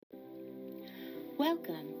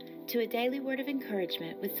Welcome to a daily word of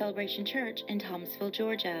encouragement with Celebration Church in Thomasville,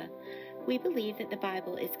 Georgia. We believe that the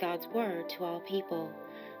Bible is God's word to all people.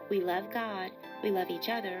 We love God, we love each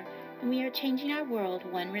other, and we are changing our world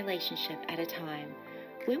one relationship at a time.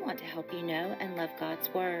 We want to help you know and love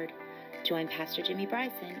God's word. Join Pastor Jimmy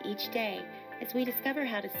Bryson each day as we discover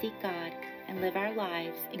how to seek God and live our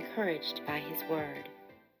lives encouraged by His word.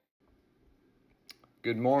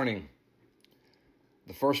 Good morning.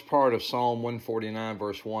 The first part of Psalm 149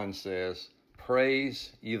 verse 1 says,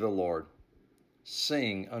 "Praise ye the Lord,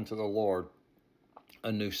 sing unto the Lord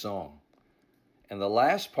a new song." And the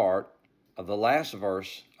last part of the last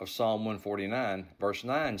verse of Psalm 149 verse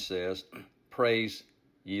 9 says, "Praise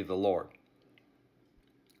ye the Lord."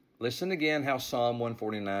 Listen again how Psalm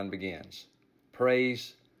 149 begins.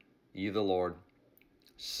 "Praise ye the Lord,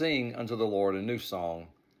 sing unto the Lord a new song."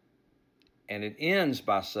 And it ends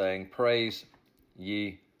by saying, "Praise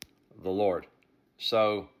ye the Lord."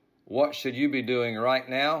 So what should you be doing right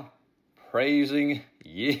now? Praising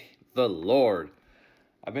ye the Lord.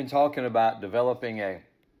 I've been talking about developing a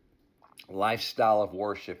lifestyle of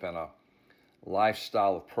worship and a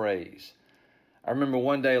lifestyle of praise. I remember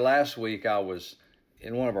one day last week I was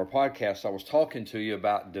in one of our podcasts, I was talking to you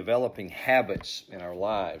about developing habits in our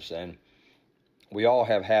lives. And we all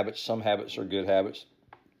have habits. Some habits are good habits.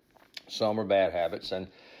 Some are bad habits. And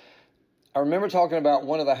I remember talking about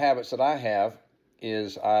one of the habits that I have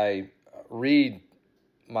is I read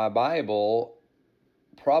my Bible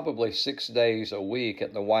probably 6 days a week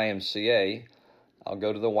at the YMCA. I'll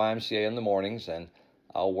go to the YMCA in the mornings and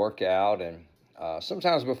I'll work out, and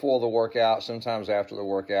sometimes before the workout, sometimes after the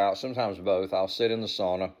workout, sometimes both. I'll sit in the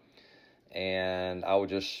sauna and I will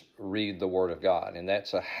just read the Word of God. And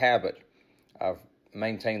that's a habit. I've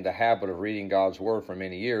maintained the habit of reading God's Word for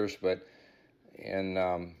many years, but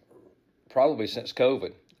probably since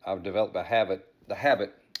COVID, I've developed the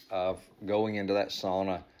habit of going into that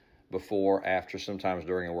sauna before, after, sometimes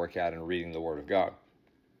during a workout, and reading the Word of God.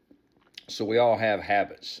 So we all have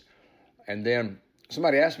habits. And then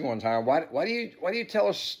somebody asked me one time, why do you tell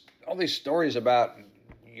us all these stories about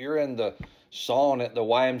you're in the sauna at the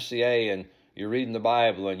YMCA and you're reading the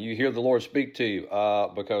Bible and you hear the Lord speak to you?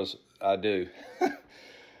 Because I do.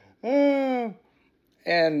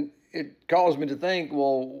 And it caused me to think,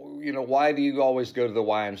 well, why do you always go to the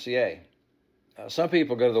YMCA? Some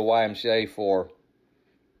people go to the YMCA for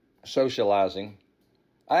socializing.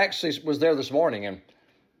 I actually was there this morning, and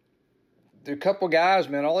there are a couple guys,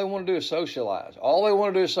 man, all they want to do is socialize. All they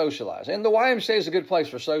want to do is socialize. And the YMCA is a good place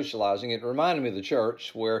for socializing. It reminded me of the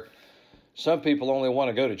church, where some people only want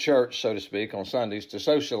to go to church, so to speak, on Sundays to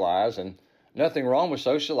socialize. And nothing wrong with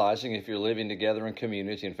socializing if you're living together in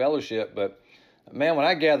community and fellowship, but man, when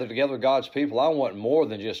I gather together with God's people, I want more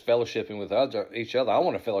than just fellowshipping with each other. I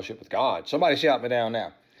want to fellowship with God. Somebody shout me down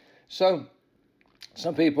now. So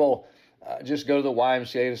some people just go to the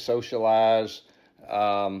YMCA to socialize,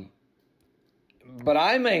 but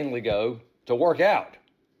I mainly go to work out.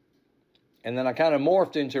 And then I kind of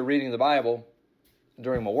morphed into reading the Bible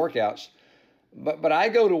during my workouts. But I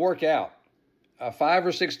go to work out 5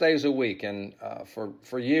 or 6 days a week, and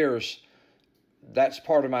for years, that's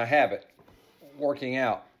part of my habit. Working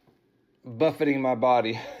out, buffeting my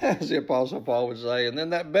body, as the Apostle Paul would say. And then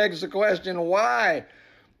that begs the question, why?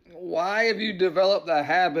 Why have you developed the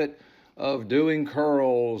habit of doing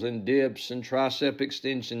curls and dips and tricep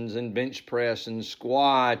extensions and bench press and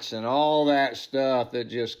squats and all that stuff that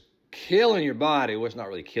just killing your body? Well, it's not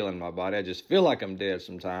really killing my body. I just feel like I'm dead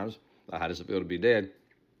sometimes. How does it feel to be dead?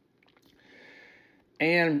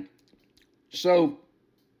 And so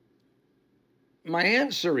my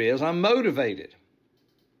answer is I'm motivated.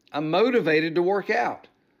 I'm motivated to work out.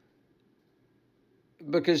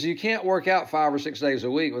 Because you can't work out 5 or 6 days a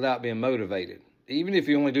week without being motivated, even if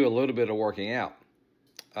you only do a little bit of working out.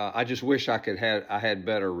 I just wish I had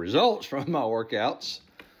better results from my workouts.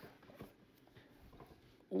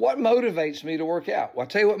 What motivates me to work out? Well, I'll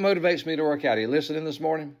tell you what motivates me to work out. Are you listening this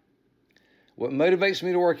morning? What motivates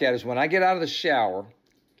me to work out is when I get out of the shower,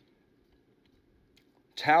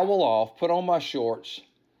 towel off, put on my shorts,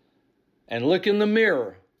 and look in the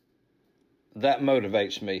mirror. That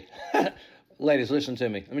motivates me. Ladies, listen to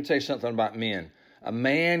me. Let me tell you something about men. A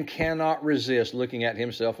man cannot resist looking at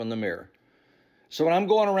himself in the mirror. So when I'm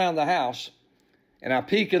going around the house and I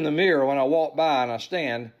peek in the mirror when I walk by and I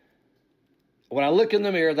stand, when I look in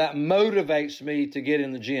the mirror, that motivates me to get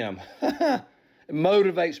in the gym. It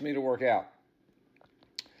motivates me to work out.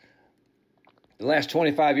 The last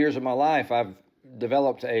 25 years of my life, I've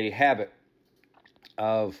developed a habit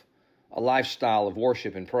of a lifestyle of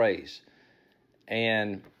worship and praise.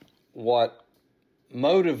 And what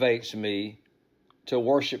motivates me to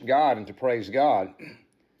worship God and to praise God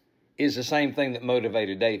is the same thing that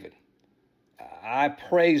motivated David. I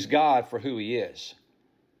praise God for who he is.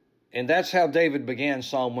 And that's how David began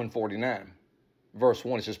Psalm 149. Verse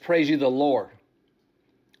 1, it says, praise ye the Lord.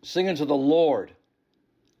 Sing unto the Lord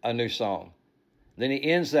a new song. Then he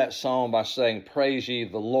ends that psalm by saying, praise ye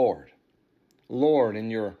the Lord. Lord in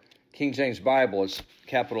your King James Bible is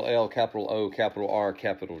capital L, capital O, capital R,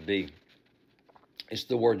 capital D. It's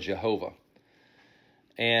the word Jehovah.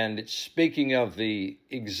 And it's speaking of the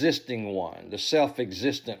existing one, the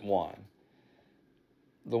self-existent one,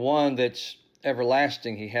 the one that's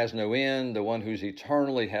everlasting, he has no end, the one who's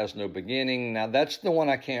eternally has no beginning. Now that's the one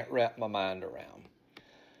I can't wrap my mind around.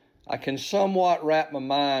 I can somewhat wrap my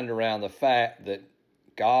mind around the fact that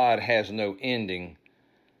God has no ending,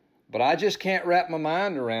 but I just can't wrap my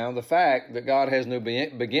mind around the fact that God has no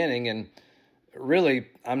beginning. And really,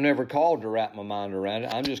 I'm never called to wrap my mind around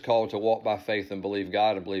it. I'm just called to walk by faith and believe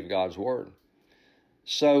God and believe God's word.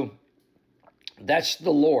 So that's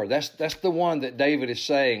the Lord. That's the one that David is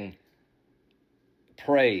saying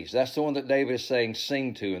praise. That's the one that David is saying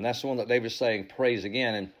sing to. And that's the one that David is saying praise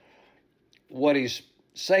again. And what he's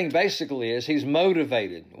saying basically is he's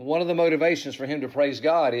motivated. One of the motivations for him to praise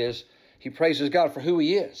God is he praises God for who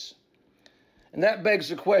he is. And that begs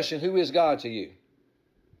the question, who is God to you?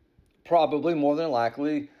 Probably, more than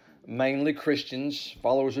likely, mainly Christians,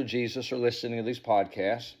 followers of Jesus, are listening to these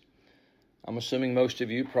podcasts. I'm assuming most of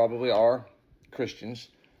you probably are Christians.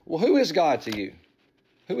 Well, who is God to you?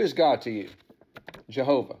 Who is God to you?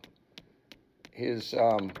 Jehovah. His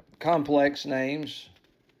complex names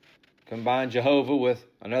combine Jehovah with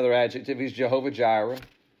another adjective. He's Jehovah Jireh,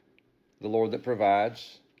 the Lord that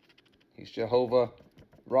provides. He's Jehovah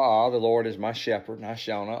Ra, the Lord is my shepherd, and I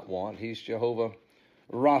shall not want. He's Jehovah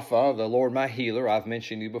Rapha, the Lord my healer. I've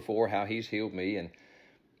mentioned you before how he's healed me. And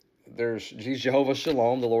he's Jehovah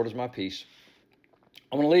Shalom, the Lord is my peace.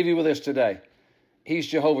 I'm going to leave you with this today. He's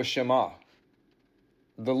Jehovah Shammah.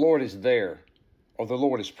 The Lord is there, or the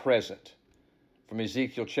Lord is present. From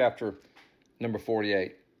Ezekiel chapter number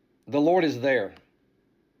 48. The Lord is there,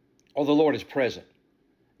 or the Lord is present.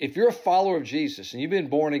 If you're a follower of Jesus and you've been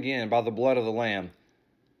born again by the blood of the Lamb,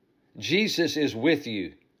 Jesus is with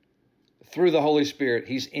you. Through the Holy Spirit,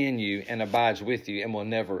 he's in you and abides with you and will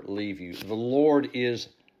never leave you. The Lord is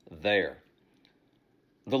there.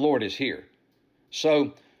 The Lord is here.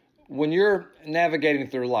 So when you're navigating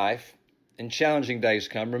through life and challenging days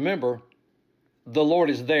come, remember, the Lord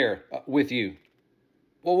is there with you.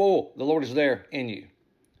 Whoa, the Lord is there in you.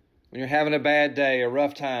 When you're having a bad day, a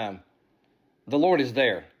rough time, the Lord is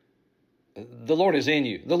there. The Lord is in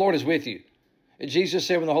you. The Lord is with you. Jesus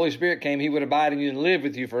said when the Holy Spirit came, he would abide in you and live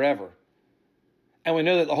with you forever. And we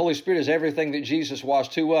know that the Holy Spirit is everything that Jesus was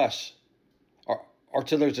to us, or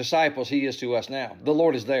to those disciples, he is to us now. The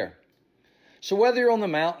Lord is there. So whether you're on the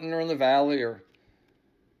mountain or in the valley or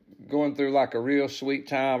going through like a real sweet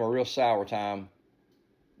time or real sour time,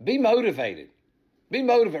 be motivated. Be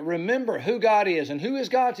motivated. Remember who God is and who is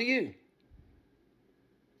God to you.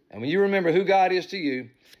 And when you remember who God is to you,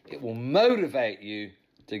 it will motivate you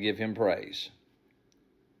to give him praise.